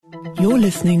You're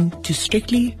listening to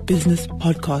Strictly Business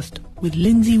Podcast with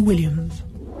Lindsay Williams.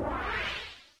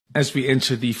 As we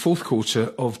enter the fourth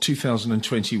quarter of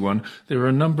 2021, there are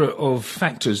a number of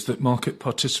factors that market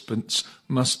participants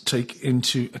must take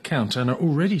into account and are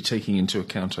already taking into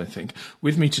account, I think.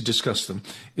 With me to discuss them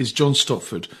is John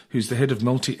Stopford, who's the head of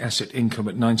multi-asset income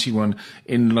at 91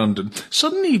 in London.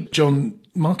 Suddenly, John,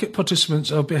 market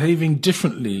participants are behaving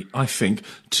differently, I think,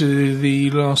 to the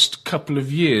last couple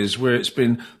of years where it's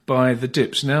been buy the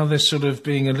dips. Now they're sort of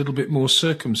being a little bit more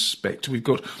circumspect. We've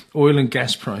got oil and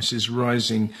gas prices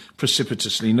rising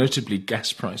precipitously, notably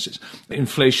gas prices.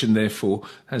 Inflation, therefore,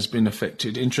 has been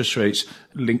affected. Interest rates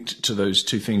linked to those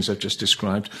two things I've just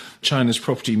described. China's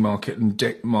property market and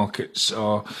debt markets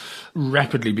are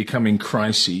rapidly becoming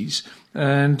crises.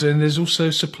 And there's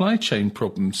also supply chain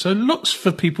problems. So lots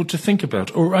for people to think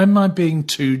about. Or am I being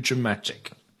too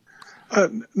dramatic?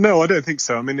 No, I don't think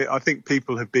so. I mean, I think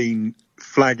people have been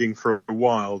flagging for a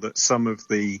while that some of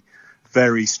the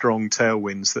very strong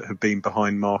tailwinds that have been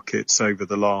behind markets over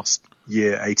the last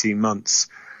year, 18 months,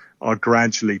 are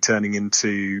gradually turning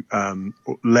into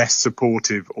less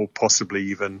supportive or possibly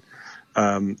even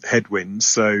headwinds.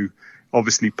 So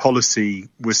obviously policy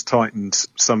was tightened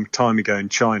some time ago in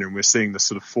China, and we're seeing the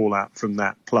sort of fallout from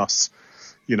that, plus,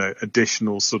 you know,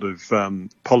 additional sort of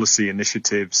policy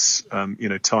initiatives,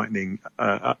 tightening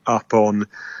up on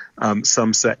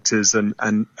some sectors and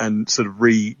sort of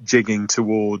rejigging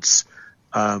towards,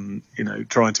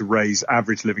 trying to raise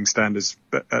average living standards,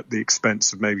 but at the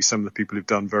expense of maybe some of the people who've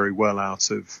done very well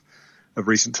out of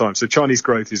recent times. So Chinese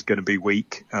growth is going to be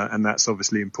weak, and that's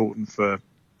obviously important for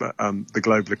the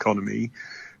global economy.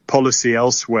 Policy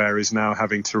elsewhere is now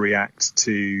having to react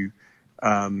to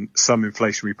some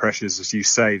inflationary pressures, as you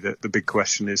say. That the big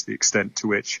question is the extent to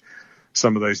which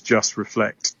some of those just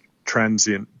reflect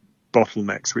transient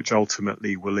bottlenecks, which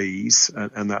ultimately will ease,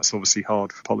 and that's obviously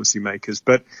hard for policymakers.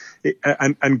 But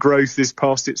and growth is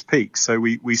past its peak, so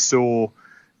we saw,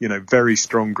 very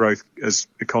strong growth as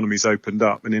economies opened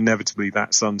up, and inevitably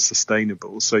that's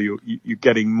unsustainable. So you're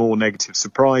getting more negative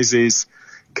surprises.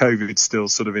 COVID's still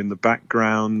sort of in the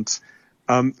background.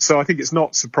 So I think it's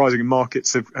not surprising.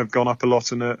 Markets have gone up a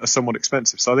lot and are somewhat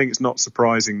expensive. So I think it's not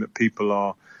surprising that people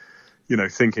are,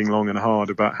 thinking long and hard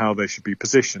about how they should be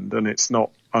positioned. And it's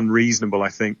not unreasonable, I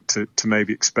think, to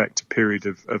maybe expect a period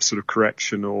of sort of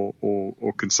correction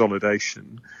or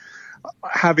consolidation.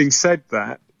 Having said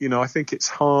that, I think it's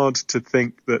hard to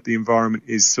think that the environment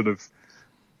is sort of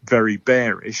very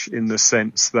bearish, in the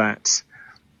sense that,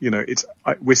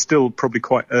 we're still probably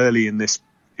quite early in this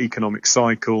economic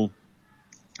cycle.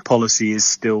 Policy is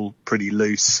still pretty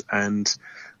loose, and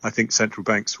I think central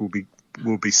banks will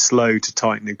be slow to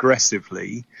tighten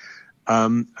aggressively.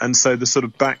 And so the sort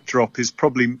of backdrop is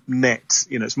probably net,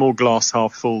 it's more glass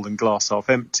half full than glass half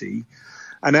empty.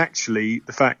 And actually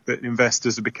the fact that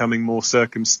investors are becoming more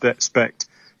circumspect,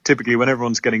 typically when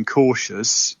everyone's getting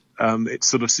cautious, it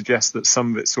sort of suggests that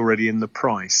some of it's already in the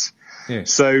price.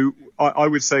 Yes. So I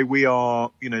would say we are,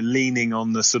 leaning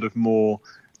on the sort of more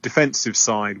defensive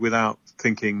side, without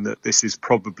thinking that this is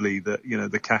probably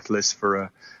the catalyst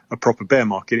for a proper bear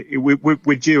market.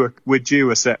 We're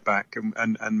due a setback,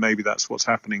 and maybe that's what's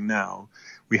happening now.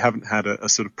 We haven't had a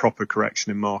sort of proper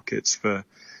correction in markets for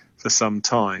some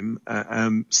time.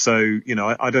 So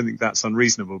I don't think that's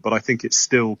unreasonable, but I think it's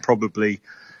still probably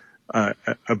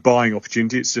a buying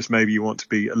opportunity. It's just maybe you want to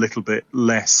be a little bit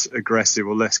less aggressive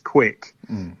or less quick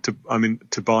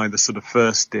to buy the sort of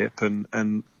first dip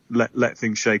and let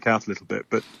things shake out a little bit.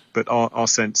 But our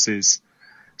sense is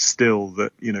still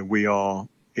that, we are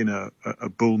in a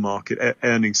bull market.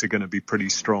 Earnings are going to be pretty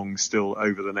strong still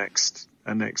over the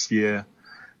next year.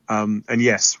 And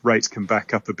yes, rates can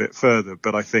back up a bit further,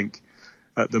 but I think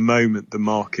at the moment the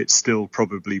market still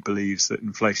probably believes that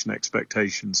inflation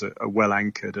expectations are well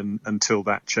anchored, and until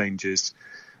that changes,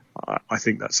 I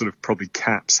think that sort of probably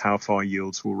caps how far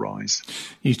yields will rise.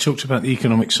 You talked about the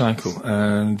economic cycle,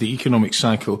 and the economic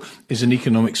cycle is an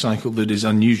economic cycle that is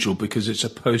unusual because it's a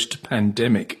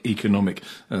post-pandemic economic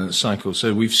cycle.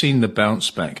 So we've seen the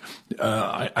bounce back.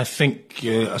 I think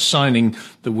assigning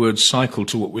the word cycle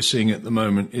to what we're seeing at the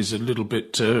moment is a little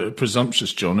bit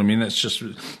presumptuous, John. I mean, that's just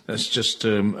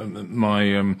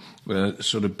my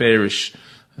sort of bearish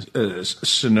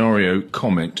scenario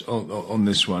comment on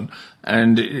this one,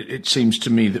 and it seems to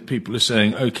me that people are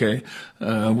saying, okay,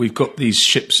 we've got these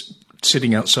ships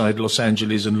sitting outside Los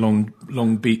Angeles and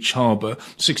Long Beach Harbour,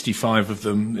 65 of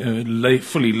them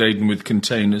fully laden with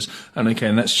containers. And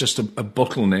again, that's just a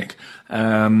bottleneck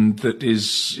that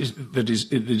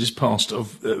is part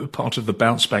of the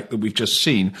bounce back that we've just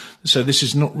seen. So this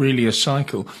is not really a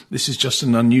cycle. This is just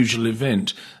an unusual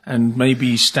event, and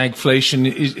maybe stagflation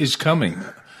is coming.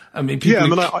 I mean,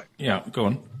 go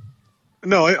on.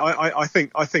 No, I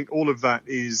think all of that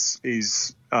is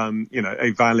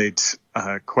a valid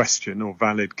question or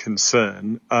valid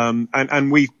concern,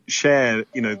 and we share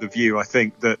the view. I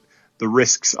think that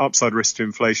the upside risks to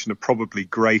inflation are probably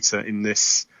greater in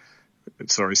this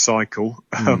cycle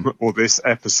or this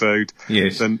episode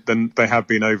than they have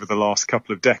been over the last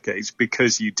couple of decades,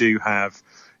 because you do have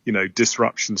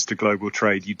disruptions to global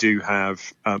trade. You do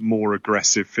have more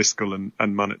aggressive fiscal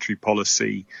and monetary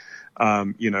policy.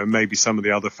 Maybe some of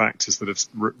the other factors that have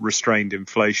restrained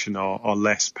inflation are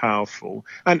less powerful.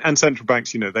 And central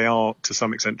banks, they are to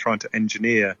some extent trying to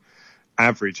engineer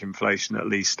average inflation, at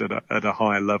least at a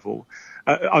higher level.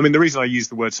 The reason I use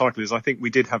the word cycle is I think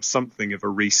we did have something of a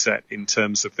reset in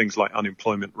terms of things like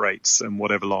unemployment rates and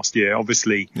whatever last year.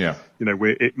 Obviously,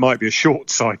 it might be a short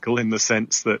cycle in the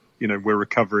sense that, we're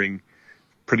recovering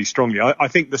pretty strongly. I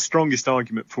think the strongest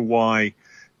argument for why,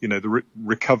 the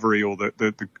recovery or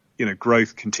the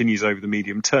growth continues over the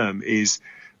medium term is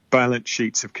balance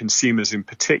sheets of consumers in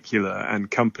particular and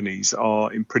companies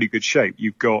are in pretty good shape.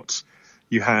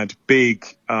 You had a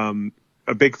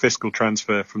big fiscal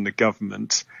transfer from the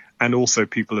government, and also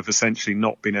people have essentially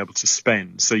not been able to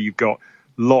spend. So you've got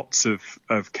lots of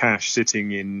cash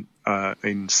sitting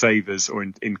in savers or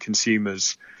in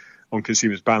consumers on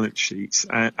consumers' balance sheets,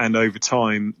 and over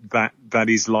time that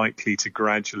is likely to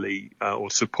gradually or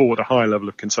support a higher level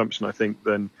of consumption, I think,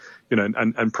 than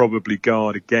and probably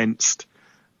guard against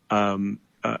a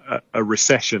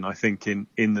recession, I think, in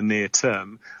the near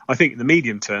term. I think in the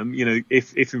medium term,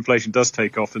 if inflation does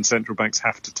take off and central banks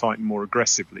have to tighten more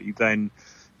aggressively, then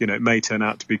it may turn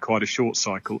out to be quite a short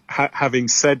cycle. Having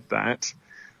said that,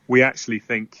 we actually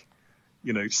think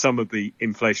some of the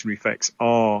inflationary effects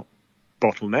are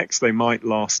bottlenecks. They might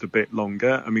last a bit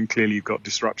longer. Clearly you've got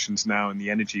disruptions now in the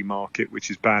energy market,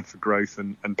 which is bad for growth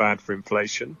and bad for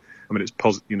inflation. It's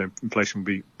positive, inflation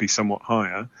will be somewhat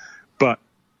higher, but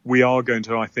we are going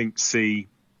to, I think, see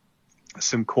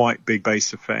some quite big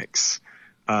base effects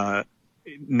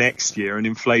next year, and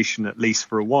inflation, at least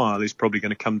for a while, is probably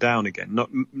going to come down again.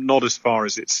 Not as far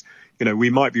as it's, we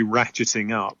might be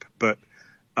ratcheting up, but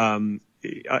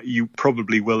you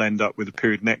probably will end up with a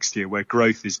period next year where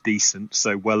growth is decent,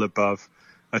 so well above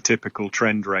a typical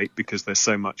trend rate, because there's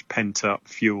so much pent up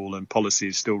fuel and policy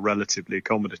is still relatively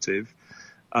accommodative.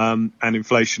 And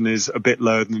inflation is a bit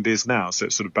lower than it is now, so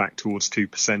it's sort of back towards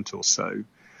 2% or so.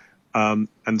 And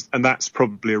that's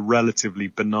probably a relatively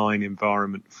benign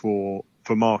environment for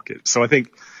markets. So I think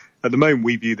at the moment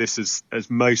we view this as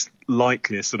most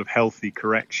likely a sort of healthy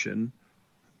correction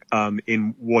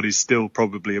in what is still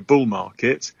probably a bull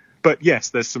market. But yes,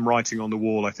 there's some writing on the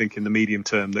wall, I think, in the medium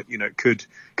term that, it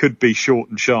could be short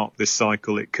and sharp this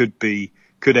cycle. It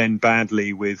could end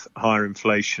badly with higher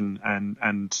inflation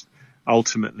and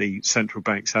ultimately central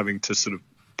banks having to sort of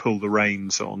pull the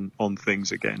reins on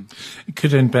things again. It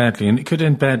could end badly, and it could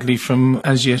end badly from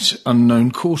as yet unknown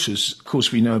causes. Of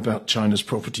course, we know about China's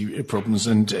property problems,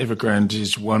 and Evergrande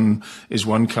is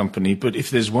one company. But if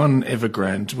there's one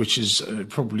Evergrande, which is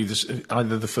probably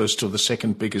either the first or the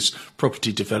second biggest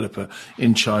property developer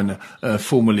in China,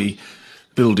 formerly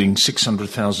building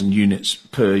 600,000 units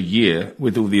per year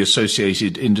with all the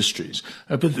associated industries.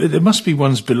 But there must be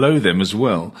ones below them as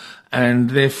well, and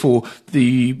therefore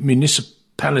the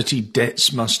municipality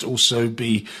debts must also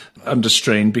be under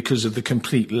strain because of the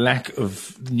complete lack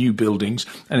of new buildings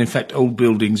and, in fact, old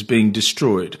buildings being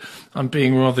destroyed. I'm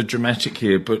being rather dramatic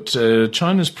here, but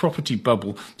China's property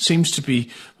bubble seems to be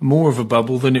more of a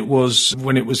bubble than it was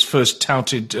when it was first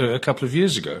touted a couple of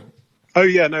years ago. Oh,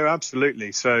 yeah, no,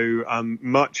 absolutely. So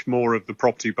much more of the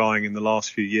property buying in the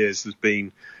last few years has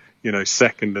been,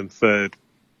 second and third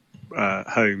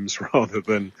homes rather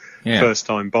than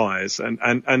first-time buyers.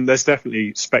 And there's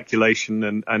definitely speculation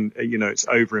and it's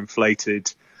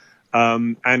overinflated.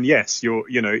 And yes,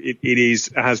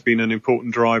 it has been an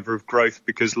important driver of growth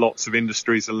because lots of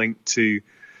industries are linked to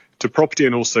property,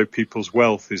 and also people's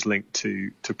wealth is linked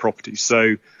to property.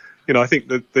 So, I think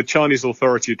that the Chinese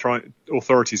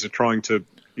authorities are trying to,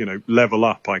 level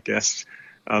up, I guess,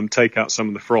 take out some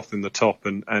of the froth in the top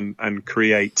and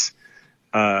create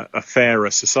a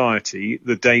fairer society.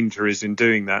 The danger is in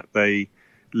doing that, they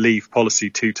leave policy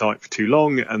too tight for too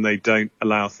long, and they don't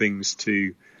allow things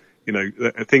to,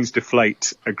 things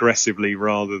deflate aggressively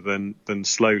rather than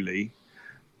slowly.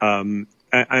 And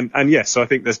yes, so I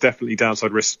think there's definitely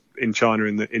downside risk in China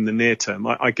in the near term.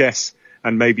 I guess,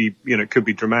 and maybe, it could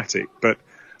be dramatic, but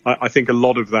I think a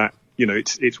lot of that,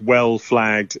 it's well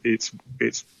flagged.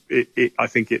 I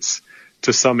think it's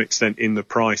to some extent in the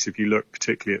price if you look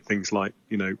particularly at things like,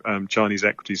 Chinese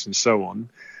equities and so on.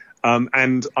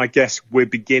 And I guess we're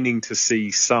beginning to see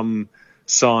some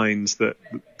signs that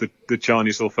the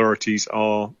Chinese authorities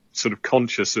are sort of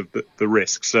conscious of the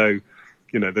risk. So,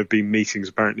 there've been meetings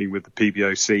apparently with the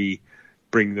PBOC,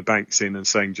 bringing the banks in and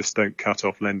saying just don't cut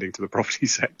off lending to the property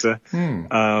sector.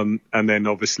 And then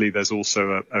obviously there's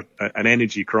also an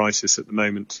energy crisis at the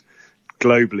moment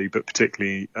globally, but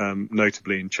particularly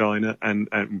notably in China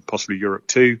and possibly Europe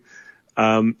too.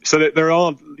 So that there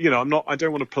are, I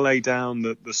don't want to play down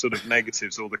the sort of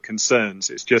negatives or the concerns.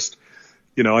 It's just,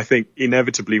 I think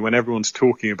inevitably when everyone's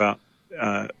talking about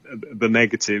the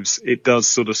negatives, it does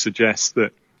sort of suggest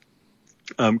that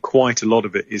quite a lot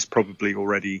of it is probably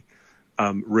already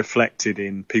reflected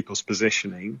in people's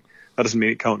positioning. That doesn't mean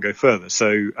it can't go further.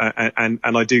 So, and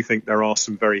I do think there are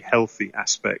some very healthy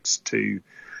aspects to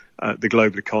the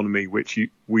global economy which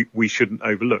we shouldn't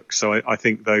overlook. So I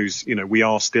think those, we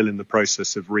are still in the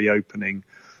process of reopening.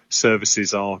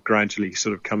 Services are gradually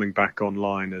sort of coming back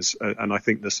online and I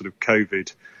think the sort of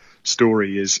COVID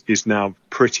story is now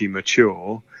pretty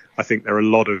mature. I think there are a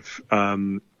lot of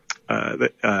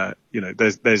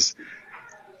there's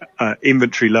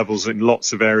inventory levels in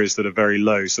lots of areas that are very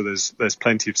low. So there's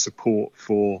plenty of support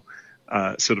for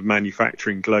sort of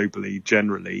manufacturing globally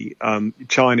generally.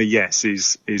 China, yes,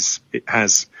 it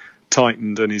has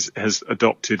tightened and has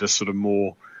adopted a sort of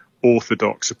more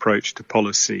orthodox approach to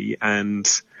policy. And,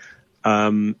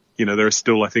 there are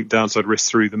still, I think, downside risks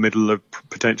through the middle of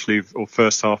potentially or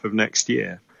first half of next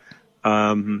year.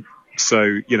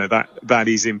 So, that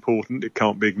is important. It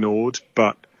can't be ignored.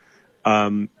 But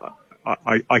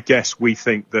I guess we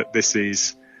think that this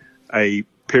is a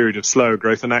period of slower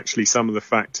growth, and actually some of the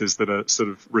factors that are sort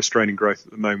of restraining growth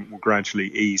at the moment will gradually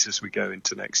ease as we go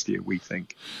into next year, we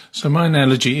think. So my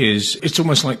analogy is it's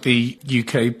almost like the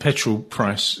UK petrol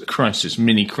price crisis,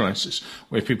 mini crisis,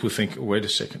 where people think, oh, wait a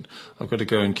second, I've got to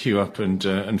go and queue up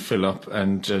and fill up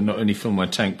and not only fill my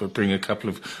tank but bring a couple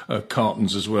of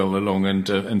cartons as well along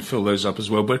and fill those up as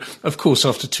well. But of course,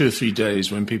 after 2 or 3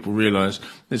 days, when people realise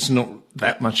it's not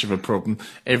that much of a problem,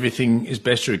 everything is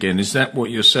better again. Is that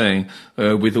what you're saying?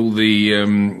 With all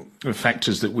the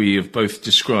factors that we have both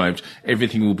described,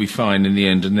 everything will be fine in the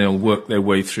end and they'll work their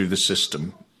way through the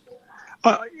system?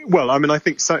 Well, I mean, I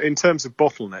think so. In terms of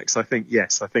bottlenecks, I think,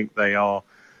 yes, I think they are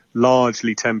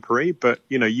largely temporary. But,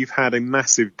 you've had a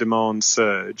massive demand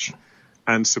surge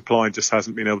and supply just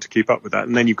hasn't been able to keep up with that.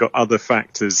 And then you've got other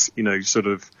factors, sort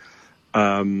of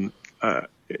that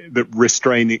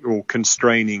restraining or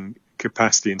constraining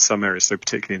capacity in some areas, so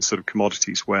particularly in sort of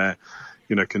commodities where,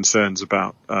 concerns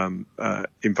about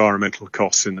environmental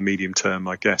costs in the medium term,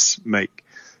 I guess, make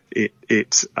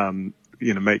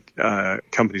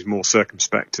companies more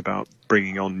circumspect about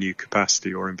bringing on new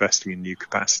capacity or investing in new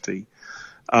capacity.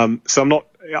 So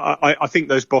I think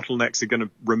those bottlenecks are going to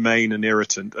remain an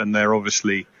irritant, and they're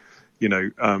obviously,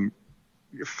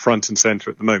 front and center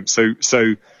at the moment.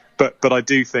 But I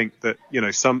do think that,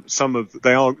 some of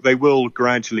they will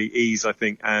gradually ease, I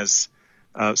think, as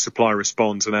supply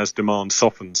responds and as demand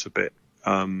softens a bit.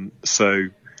 So,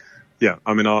 yeah,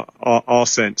 I mean, our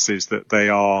sense is that they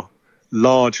are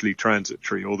largely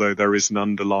transitory, although there is an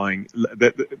underlying,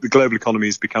 the global economy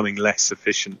is becoming less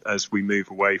efficient as we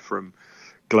move away from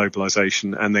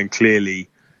globalization. And then clearly,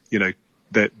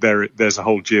 there's a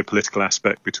whole geopolitical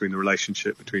aspect between the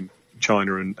relationship between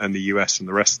China and the US and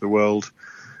the rest of the world.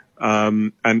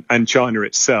 And China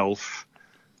itself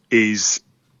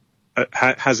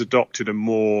has adopted a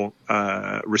more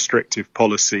restrictive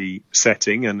policy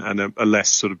setting and a less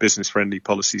sort of business friendly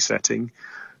policy setting.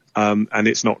 And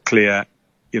it's not clear,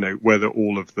 whether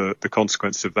all of the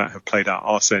consequences of that have played out.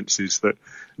 Our sense is that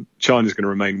China's going to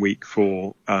remain weak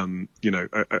for, a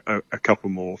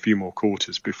few more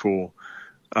quarters before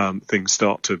things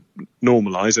start to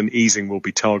normalize, and easing will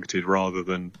be targeted rather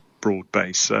than broad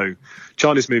based. So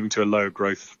China's moving to a lower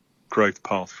growth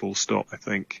path, full stop, I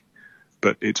think.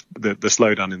 But it's the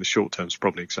slowdown in the short term is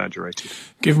probably exaggerated.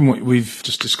 Given what we've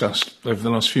just discussed over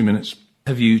the last few minutes,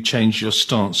 have you changed your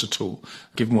stance at all,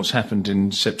 given what's happened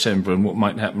in September and what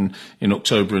might happen in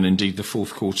October and indeed the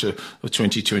fourth quarter of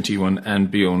 2021 and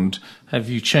beyond? Have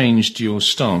you changed your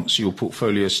stance, your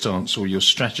portfolio stance or your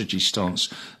strategy stance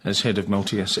as head of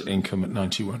multi-asset income at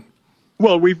 91?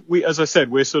 Well, we as I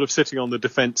said, we're sort of sitting on the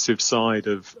defensive side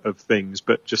of things,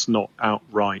 but just not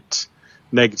outright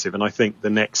negative. And I think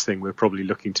the next thing we're probably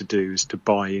looking to do is to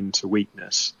buy into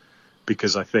weakness,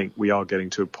 because I think we are getting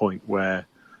to a point where,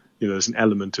 there's an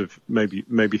element of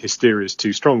maybe hysteria is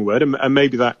too strong a word, and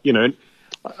maybe that,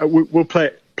 we'll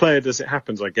play it as it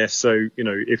happens, I guess. So,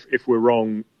 if we're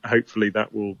wrong, hopefully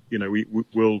that will,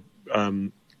 we'll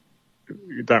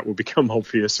that will become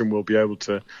obvious, and we'll be able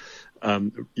to,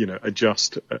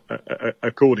 adjust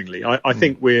accordingly. I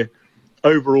think we're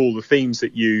overall, the themes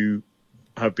that you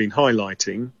have been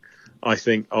highlighting, I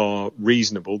think, are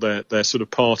reasonable. They're sort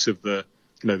of part of the,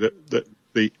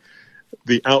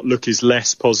 the outlook is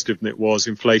less positive than it was.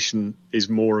 Inflation is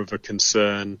more of a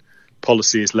concern.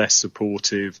 Policy is less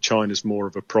supportive. China's more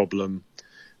of a problem.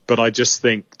 But I just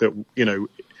think that,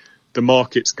 the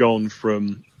market's gone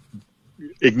from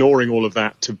ignoring all of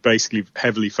that to basically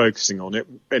heavily focusing on it.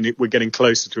 And we're getting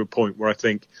closer to a point where I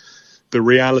think the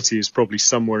reality is probably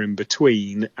somewhere in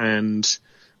between. And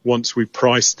once we've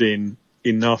priced in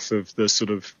enough of the sort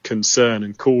of concern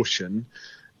and caution,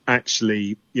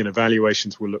 actually,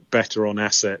 valuations will look better on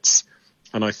assets.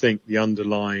 And I think the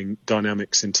underlying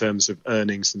dynamics in terms of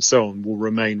earnings and so on will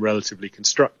remain relatively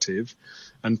constructive,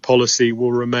 and policy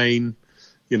will remain,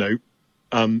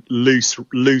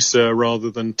 looser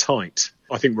rather than tight.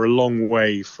 I think we're a long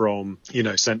way from,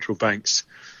 central banks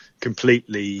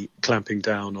completely clamping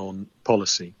down on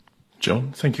policy.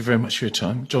 John, thank you very much for your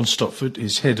time. John Stopford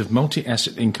is Head of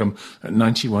Multi-Asset Income at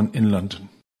 91 in London.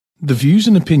 The views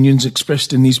and opinions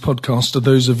expressed in these podcasts are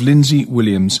those of Lindsay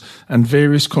Williams and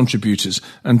various contributors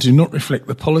and do not reflect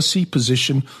the policy,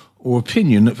 position or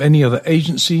opinion of any other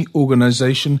agency,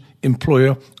 organisation,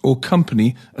 employer or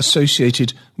company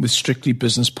associated with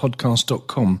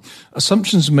strictlybusinesspodcast.com.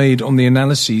 Assumptions made on the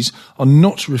analyses are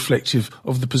not reflective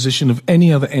of the position of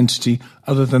any other entity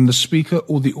other than the speaker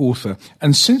or the author.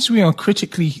 And since we are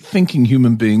critically thinking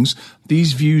human beings,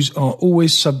 these views are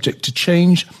always subject to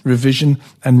change, revision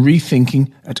and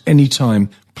rethinking at any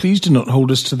time. Please do not hold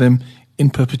us to them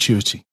in perpetuity.